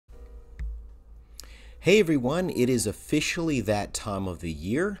Hey everyone, it is officially that time of the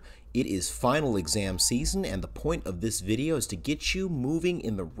year. It is final exam season, and the point of this video is to get you moving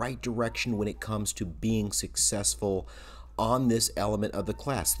in the right direction when it comes to being successful on this element of the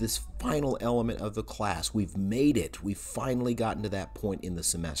class, this final element of the class. We've made it. We've finally gotten to that point in the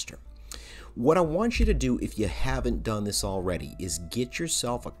semester. What I want you to do, if you haven't done this already, is get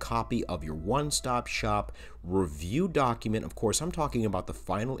yourself a copy of your one-stop shop review document. Of course, I'm talking about the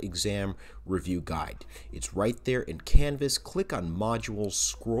final exam review guide. It's right there in Canvas. Click on modules,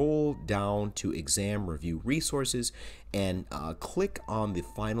 scroll down to exam review resources, and click on the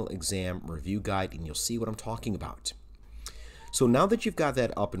final exam review guide, and you'll see what I'm talking about. So now that you've got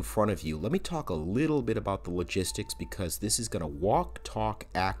that up in front of you, let me talk a little bit about the logistics, because this is going to walk, talk,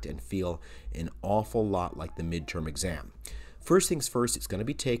 act, and feel an awful lot like the midterm exam. First things first, it's going to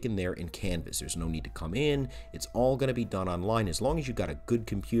be taken there in Canvas. There's no need to come in. It's all going to be done online. As long as you've got a good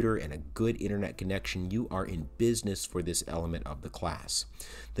computer and a good internet connection, you are in business for this element of the class.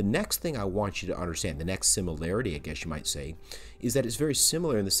 The next thing I want you to understand, the next similarity, I guess you might say, is that it's very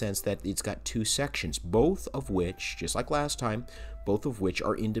similar in the sense that it's got two sections, both of which, just like last time, both of which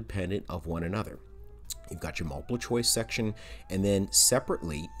are independent of one another. You've got your multiple choice section, and then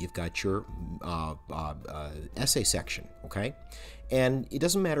separately you've got your essay section, okay? And it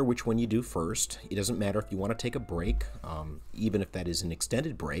doesn't matter which one you do first. It doesn't matter if you want to take a break, even if that is an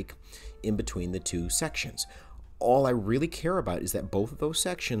extended break in between the two sections. All I really care about is that both of those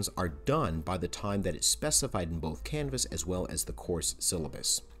sections are done by the time that it's specified in both Canvas as well as the course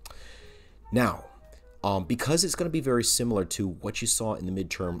syllabus. Now, because it's going to be very similar to what you saw in the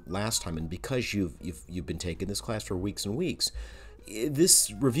midterm last time, and because you've been taking this class for weeks and weeks,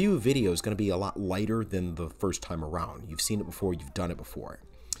 this review video is going to be a lot lighter than the first time around. You've seen it before, you've done it before.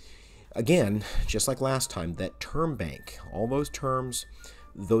 Again, just like last time, that term bank, all those terms,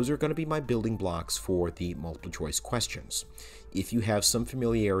 those are going to be my building blocks for the multiple choice questions. If you have some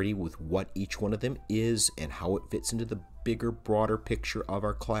familiarity with what each one of them is and how it fits into the bigger, broader picture of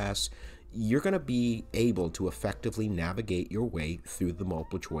our class, you're going to be able to effectively navigate your way through the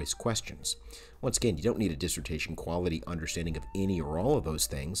multiple choice questions. Once again, you don't need a dissertation quality understanding of any or all of those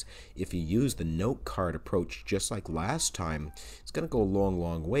things. If you use the note card approach just like last time, it's going to go a long,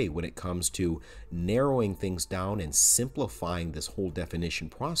 long way when it comes to narrowing things down and simplifying this whole definition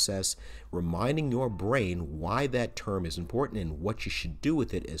process, reminding your brain why that term is important and what you should do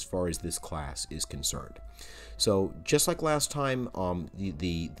with it as far as this class is concerned. So just like last time,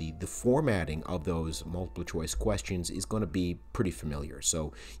 the formatting of those multiple choice questions is going to be pretty familiar.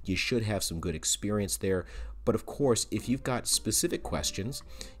 So you should have some good experience there. But of course, if you've got specific questions,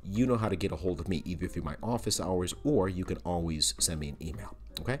 you know how to get a hold of me, either through my office hours, or you can always send me an email,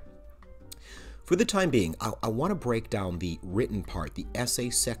 okay? For the time being, I want to break down the written part, the essay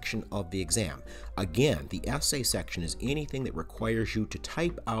section of the exam. Again, the essay section is anything that requires you to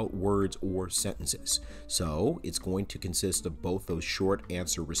type out words or sentences. So it's going to consist of both those short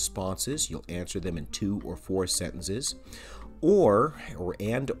answer responses. You'll answer them in 2 or 4 sentences, or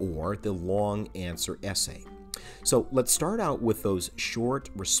the long answer essay. So let's start out with those short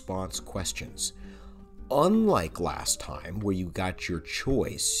response questions. Unlike last time, where you got your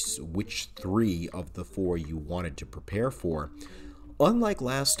choice, which 3 of the 4 you wanted to prepare for, unlike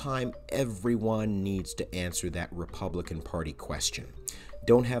last time, everyone needs to answer that Republican Party question.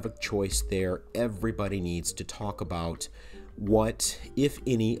 Don't have a choice there. Everybody needs to talk about what, if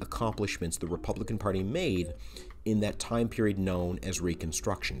any, accomplishments the Republican Party made in that time period known as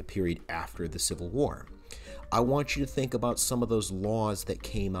Reconstruction, the period after the Civil War. I want you to think about some of those laws that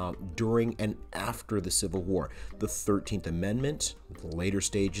came out during and after the Civil War. The 13th Amendment, the later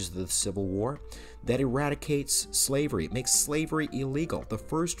stages of the Civil War, that eradicates slavery. It makes slavery illegal. The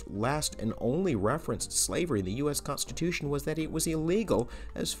first, last, and only reference to slavery in the U.S. Constitution was that it was illegal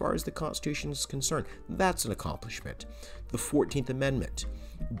as far as the Constitution is concerned. That's an accomplishment. The 14th Amendment,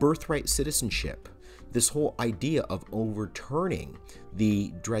 birthright citizenship. This whole idea of overturning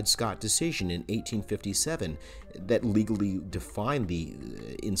the Dred Scott decision in 1857 that legally defined the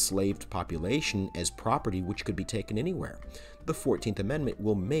enslaved population as property which could be taken anywhere. The 14th Amendment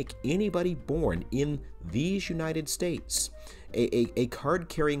will make anybody born in these United States a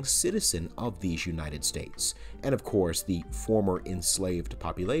card-carrying citizen of these United States. And of course, the former enslaved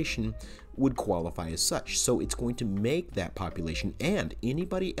population would qualify as such. So it's going to make that population and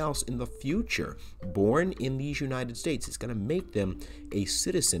anybody else in the future born in these United States, it's going to make them a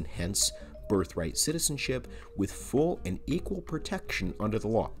citizen, hence birthright citizenship with full and equal protection under the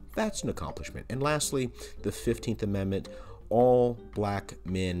law. That's an accomplishment. And lastly, the 15th Amendment, all black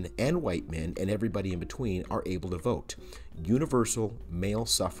men and white men and everybody in between are able to vote. Universal male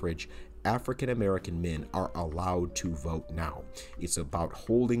suffrage African American men are allowed to vote now. It's about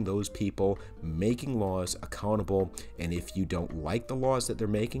holding those people, making laws accountable, and if you don't like the laws that they're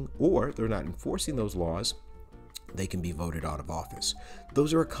making or they're not enforcing those laws, they can be voted out of office.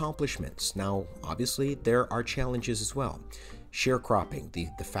 Those are accomplishments. Now, obviously, there are challenges as well. Sharecropping,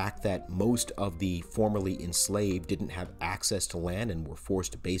 the fact that most of the formerly enslaved didn't have access to land and were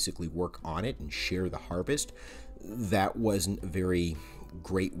forced to basically work on it and share the harvest, that wasn't a very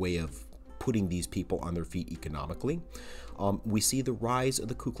great way of putting these people on their feet economically. We see the rise of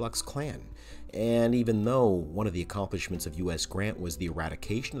the Ku Klux Klan. And even though one of the accomplishments of U.S. Grant was the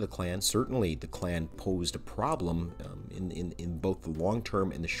eradication of the Klan, certainly the Klan posed a problem in both the long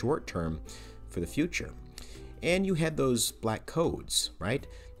term and the short term for the future. And you had those black codes, right?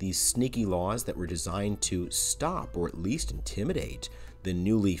 These sneaky laws that were designed to stop or at least intimidate the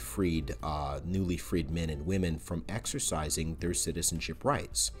newly freed men and women from exercising their citizenship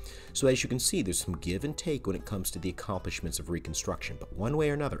rights. So as you can see, there's some give and take when it comes to the accomplishments of Reconstruction, but one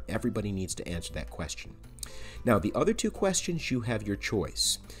way or another, everybody needs to answer that question. Now, the other two questions, you have your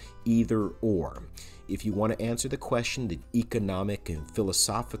choice, either or. If you want to answer the question, the economic and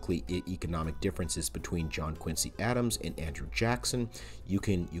philosophically economic differences between John Quincy Adams and Andrew Jackson, you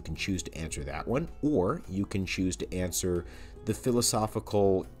can choose to answer that one, or you can choose to answer the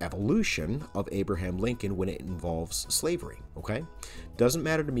philosophical evolution of Abraham Lincoln when it involves slavery, okay? Doesn't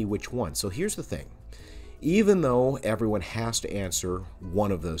matter to me which one. So here's the thing. Even though everyone has to answer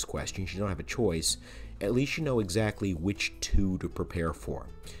one of those questions, you don't have a choice, at least you know exactly which two to prepare for.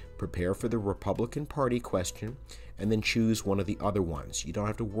 Prepare for the Republican Party question, and then choose one of the other ones. You don't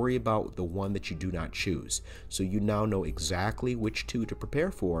have to worry about the one that you do not choose. So you now know exactly which two to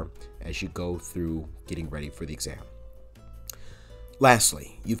prepare for as you go through getting ready for the exam.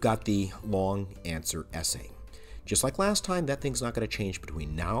 Lastly, you've got the long answer essay. Just like last time, that thing's not going to change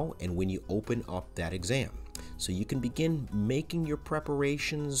between now and when you open up that exam. So you can begin making your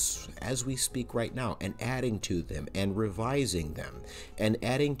preparations as we speak right now and adding to them and revising them and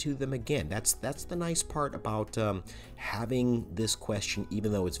adding to them again. That's the nice part about having this question,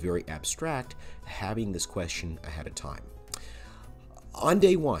 even though it's very abstract, having this question ahead of time. On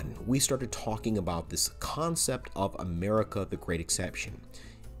day one, we started talking about this concept of America, the Great Exception.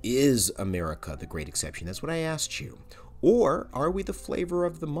 Is America the Great Exception? That's what I asked you. Or are we the flavor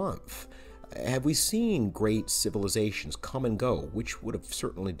of the month? Have we seen great civilizations come and go, which would have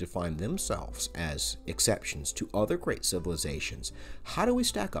certainly defined themselves as exceptions to other great civilizations? How do we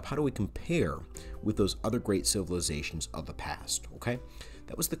stack up? How do we compare with those other great civilizations of the past? Okay,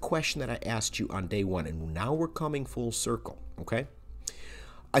 that was the question that I asked you on day one, and now we're coming full circle. Okay,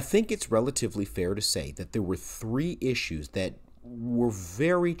 I think it's relatively fair to say that there were three issues that were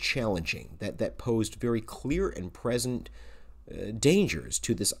very challenging, that posed very clear and present dangers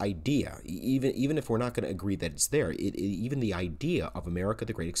to this idea, even if we're not going to agree that it's there, even the idea of America,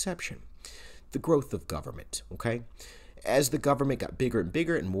 the Great Exception. The growth of government, okay? As the government got bigger and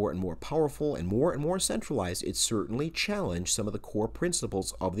bigger and more powerful and more centralized, it certainly challenged some of the core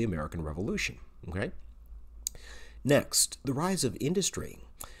principles of the American Revolution, okay? Next, the rise of industry.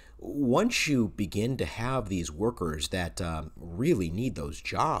 Once you begin to have these workers that really need those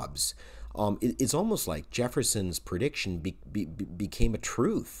jobs, it's almost like Jefferson's prediction became a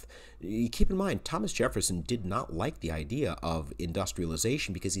truth. You keep in mind, Thomas Jefferson did not like the idea of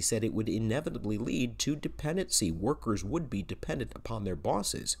industrialization because he said it would inevitably lead to dependency. Workers would be dependent upon their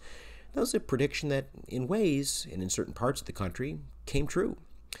bosses. That was a prediction that, in ways, and in certain parts of the country, came true.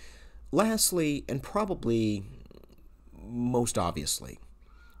 Lastly, and probably most obviously,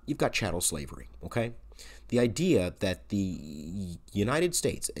 you've got chattel slavery, okay? The idea that the United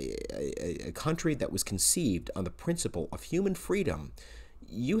States, a country that was conceived on the principle of human freedom,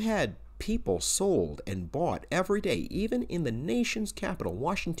 you had people sold and bought every day. Even in the nation's capital,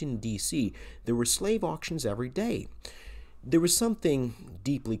 Washington, D.C., there were slave auctions every day. There was something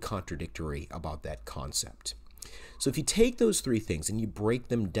deeply contradictory about that concept. So if you take those three things and you break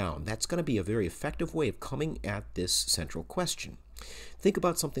them down, that's going to be a very effective way of coming at this central question. Think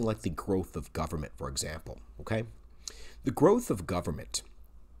about something like the growth of government, for example, okay? The growth of government,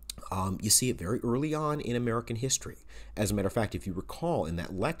 you see it very early on in American history. As a matter of fact, if you recall in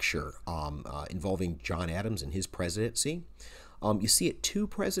that lecture involving John Adams and his presidency, you see it 2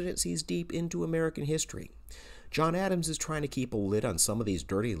 presidencies deep into American history. John Adams is trying to keep a lid on some of these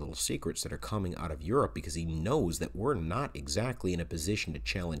dirty little secrets that are coming out of Europe because he knows that we're not exactly in a position to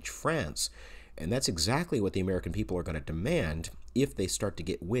challenge France. And that's exactly what the American people are going to demand if they start to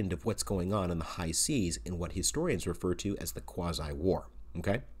get wind of what's going on in the high seas in what historians refer to as the quasi-war.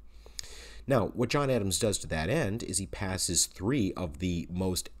 Okay? Now, what John Adams does to that end is he passes three of the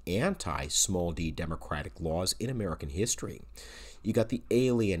most anti-small d democratic laws in American history. You got the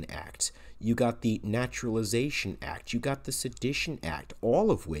Alien Act, you got the Naturalization Act, you got the Sedition Act, all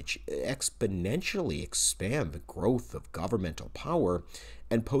of which exponentially expand the growth of governmental power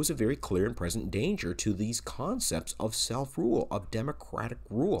and pose a very clear and present danger to these concepts of self-rule, of democratic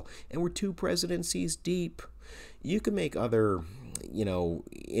rule. And we're two presidencies deep. You can make other,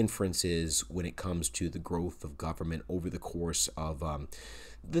 inferences when it comes to the growth of government over the course of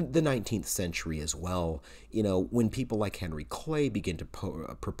the 19th century as well. When people like Henry Clay begin to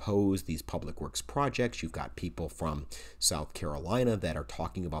propose these public works projects, you've got people from South Carolina that are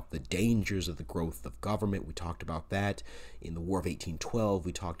talking about the dangers of the growth of government. We talked about that in the War of 1812.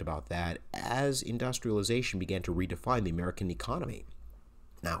 We talked about that as industrialization began to redefine the American economy.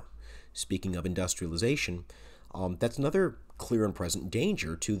 Now, speaking of industrialization, that's another clear and present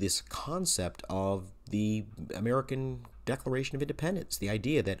danger to this concept of the American Declaration of Independence, the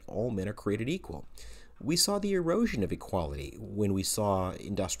idea that all men are created equal. We saw the erosion of equality when we saw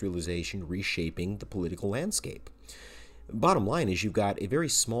industrialization reshaping the political landscape. Bottom line is you've got a very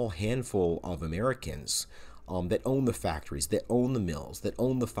small handful of Americans that own the factories, that own the mills, that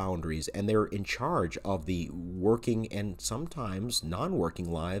own the foundries, and they're in charge of the working and sometimes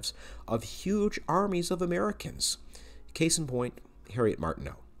non-working lives of huge armies of Americans. Case in point, Harriet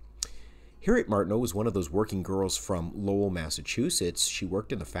Martineau. Harriet Martineau was one of those working girls from Lowell, Massachusetts. She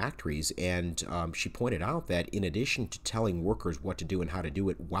worked in the factories, and she pointed out that in addition to telling workers what to do and how to do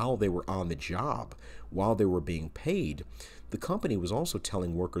it while they were on the job, while they were being paid, the company was also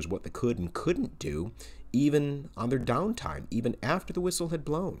telling workers what they could and couldn't do, even on their downtime, even after the whistle had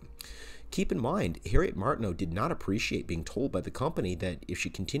blown. Keep in mind, Harriet Martineau did not appreciate being told by the company that if she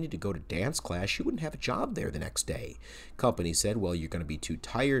continued to go to dance class, she wouldn't have a job there the next day. Company said, well, you're going to be too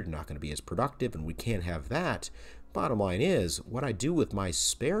tired, not going to be as productive, and we can't have that. Bottom line is, what I do with my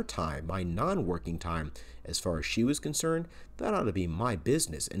spare time, my non-working time, as far as she was concerned, that ought to be my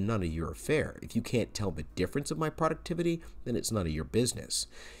business and none of your affair. If you can't tell the difference of my productivity, then it's none of your business.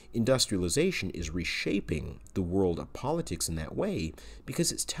 Industrialization is reshaping the world of politics in that way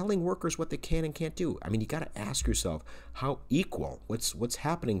because it's telling workers what they can and can't do. I mean, you got to ask yourself, how equal? What's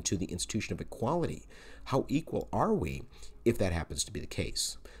happening to the institution of equality? How equal are we if that happens to be the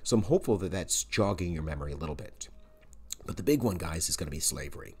case? So I'm hopeful that that's jogging your memory a little bit. But the big one, guys, is going to be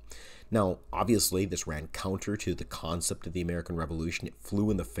slavery. Now, obviously, this ran counter to the concept of the American Revolution. It flew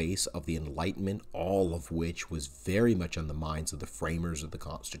in the face of the Enlightenment, all of which was very much on the minds of the framers of the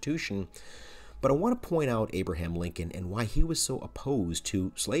Constitution. But I want to point out Abraham Lincoln and why he was so opposed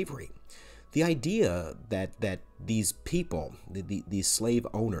to slavery. The idea that these people, these slave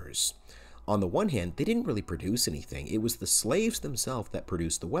owners, on the one hand, they didn't really produce anything. It was the slaves themselves that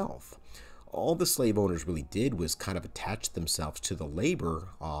produced the wealth. All the slave owners really did was kind of attach themselves to the labor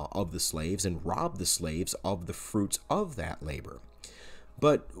of the slaves and rob the slaves of the fruits of that labor.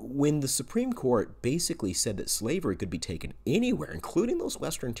 But when the Supreme Court basically said that slavery could be taken anywhere, including those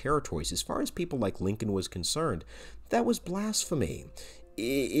Western territories, as far as people like Lincoln was concerned, that was blasphemy.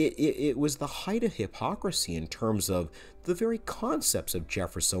 It was the height of hypocrisy in terms of the very concepts of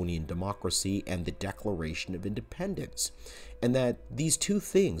Jeffersonian democracy and the Declaration of Independence. And that these two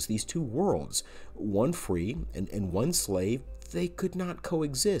things, these two worlds, one free and one slave, they could not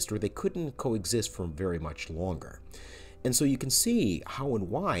coexist, or they couldn't coexist for very much longer. And so you can see how and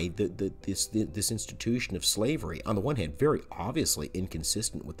why this institution of slavery, on the one hand, very obviously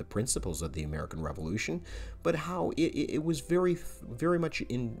inconsistent with the principles of the American Revolution, but how it was very much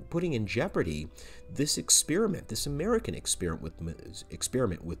in putting in jeopardy this experiment, this American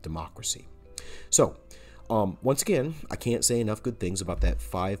experiment with democracy. So, once again, I can't say enough good things about that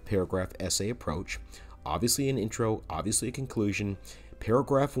 5-paragraph essay approach. Obviously an intro, obviously a conclusion.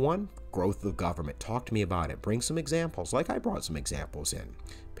 Paragraph 1, growth of government. Talk to me about it. Bring some examples, like I brought some examples in.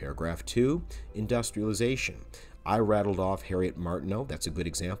 Paragraph 2, industrialization. I rattled off Harriet Martineau. That's a good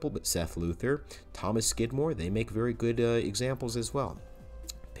example, but Seth Luther, Thomas Skidmore, they make very good examples as well.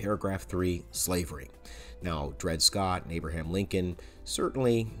 Paragraph 3, slavery. Now, Dred Scott and Abraham Lincoln,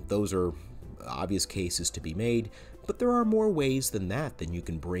 certainly those are obvious cases to be made, but there are more ways than that than you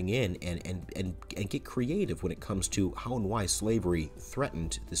can bring in and get creative when it comes to how and why slavery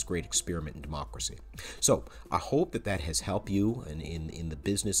threatened this great experiment in democracy. So I hope that has helped you in the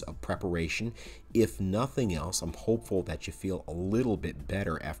business of preparation. If nothing else, I'm hopeful that you feel a little bit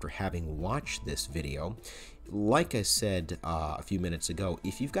better after having watched this video. Like I said a few minutes ago,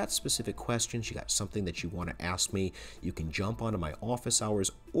 if you've got specific questions, you got something that you want to ask me, you can jump onto my office hours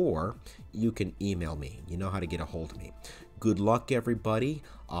or you can email me. You know how to get a hold of me. Good luck, everybody.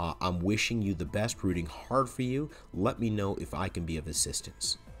 I'm wishing you the best, rooting hard for you. Let me know if I can be of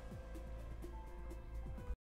assistance.